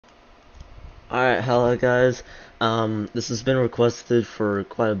Alright, hello guys. This has been requested for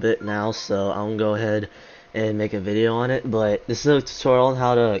quite a bit now, so I'm gonna go ahead and make a video on it. But this is a tutorial on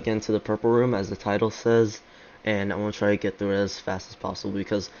how to get into the purple room, as the title says, and I'm gonna try to get through it as fast as possible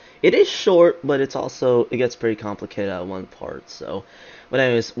because it is short, but it gets pretty complicated at one part. But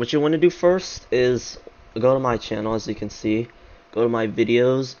anyways, what you want to do first is go to my channel, as you can see, go to my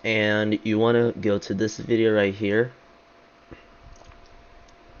videos, and you want to go to this video right here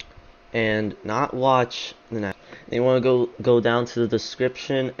and not watch the next. You want to go down to the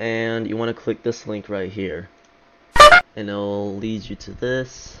description, and you want to click this link right here, and it'll lead you to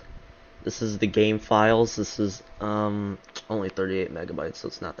this. This is the game files. This is only 38 megabytes, so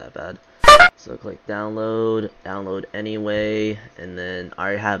it's not that bad. So click download anyway, and then I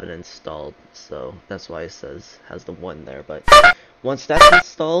already have it installed, so that's why it has the 1 there. But once that's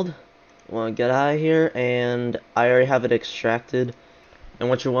installed, you want to get out of here, and I already have it extracted. And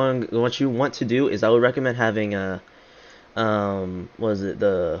what you want to do is, I would recommend having the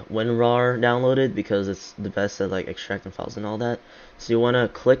WinRAR downloaded, because it's the best at like extracting files and all that. So you want to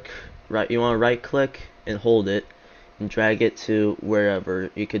right click and hold it and drag it to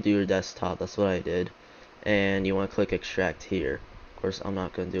wherever. You could do your desktop, that's what I did. And you want to click extract here. Of course, I'm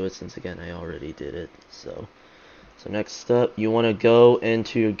not going to do it since, again, I already did it. So next up, you want to go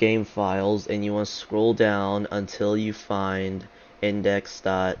into your game files, and you want to scroll down until you find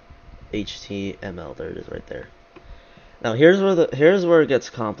index.html. There it is, right there. Now here's where it gets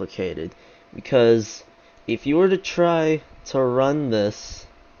complicated, because if you were to try to run this,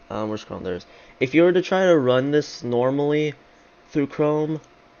 where's Chrome? There's. If you were to try to run this normally through Chrome,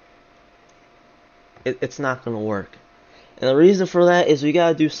 it's not gonna work. And the reason for that is we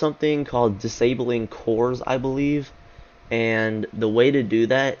gotta do something called disabling cores, I believe. And the way to do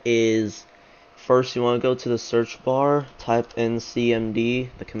that is, first you want to go to the search bar, type in CMD,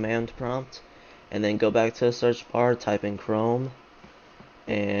 the command prompt, and then go back to the search bar, type in Chrome,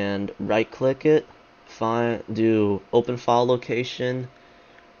 and right click it, do open file location,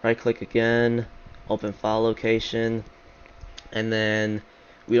 right click again, open file location, and then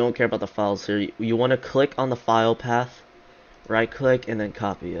we don't care about the files here. You want to click on the file path, right click, and then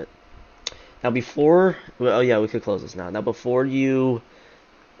copy it. Now oh yeah, we could close this now. Now before you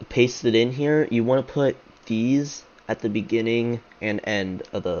paste it in here, you want to put these at the beginning and end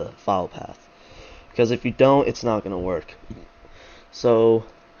of the file path, because if you don't, it's not going to work. So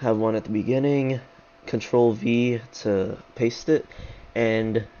have one at the beginning, Control V to paste it,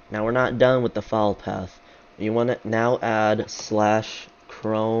 and now we're not done with the file path. You want to now add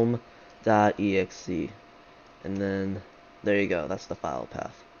 /chrome.exe, and then there you go, that's the file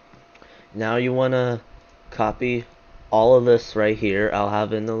path. Now you want to copy all of this right here. I'll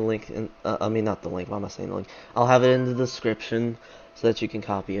have it in the link, I mean, not the link, why am I saying the link? I'll have it in the description so that you can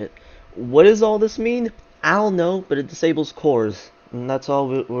copy it. What does all this mean? I don't know, but it disables cores, and that's all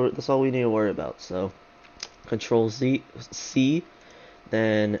we need to worry about. So Control C,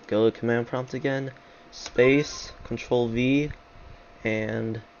 then go to command prompt again, space, Control V,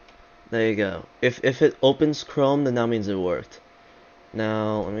 and there you go. If it opens Chrome, then that means it worked.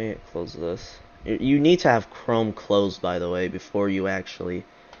 Now let me close this. You need to have Chrome closed, by the way, before you actually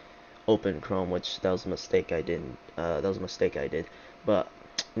open Chrome, which that was a mistake I didn't. But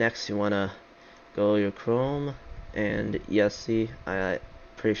next, you wanna go to your Chrome, and yes, see, I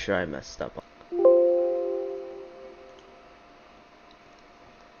pretty sure I messed up.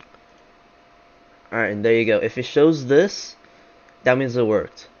 Alright, and there you go. If it shows this, that means it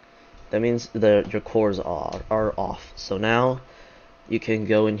worked. That means your cores are off. So now you can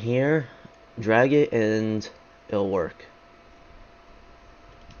go in here, drag it, and it'll work.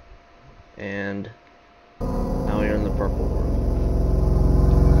 And now you're in the purple room.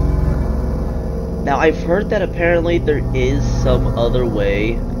 Now I've heard that apparently there is some other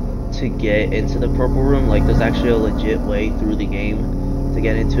way to get into the purple room. Like, there's actually a legit way through the game to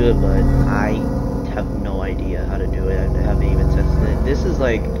get into it, but I have no idea how to do it. I haven't even tested it. This is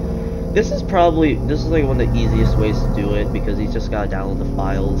like one of the easiest ways to do it, because you just gotta download the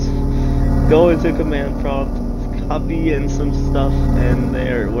files, go into command prompt, copy in some stuff, and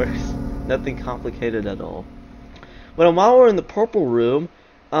there it works. Nothing complicated at all. But while we're in the purple room,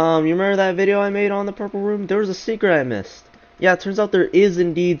 you remember that video I made on the purple room? There was a secret I missed. Yeah, it turns out there is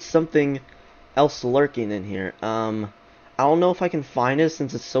indeed something else lurking in here. I don't know if I can find it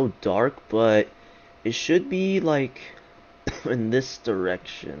since it's so dark, but it should be like in this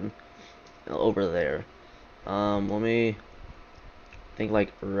direction. Over there. Let me think,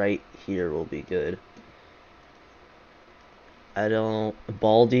 like right here will be good.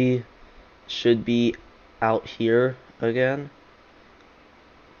 Baldy should be out here again.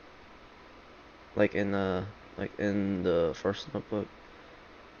 like in the first notebook.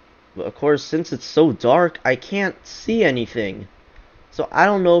 But of course, since it's so dark, I can't see anything. So I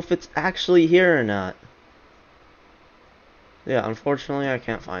don't know if it's actually here or not. Yeah, unfortunately I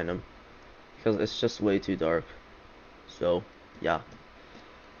can't find them because it's just way too dark. So, yeah.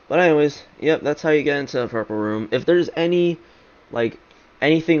 But anyways, yep, that's how you get into the purple room. If there's like,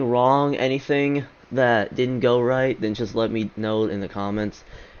 anything wrong, anything that didn't go right, then just let me know in the comments.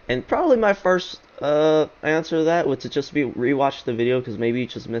 And probably my first answer to that would to just be rewatch the video because maybe you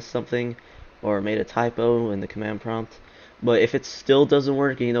just missed something or made a typo in the command prompt. But if it still doesn't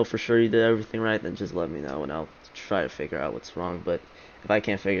work and you know for sure you did everything right, then just let me know and I'll try to figure out what's wrong. But if I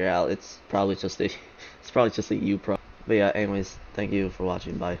can't figure it out, it's probably just a it's probably just a you problem. But yeah, anyways, thank you for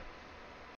watching. Bye.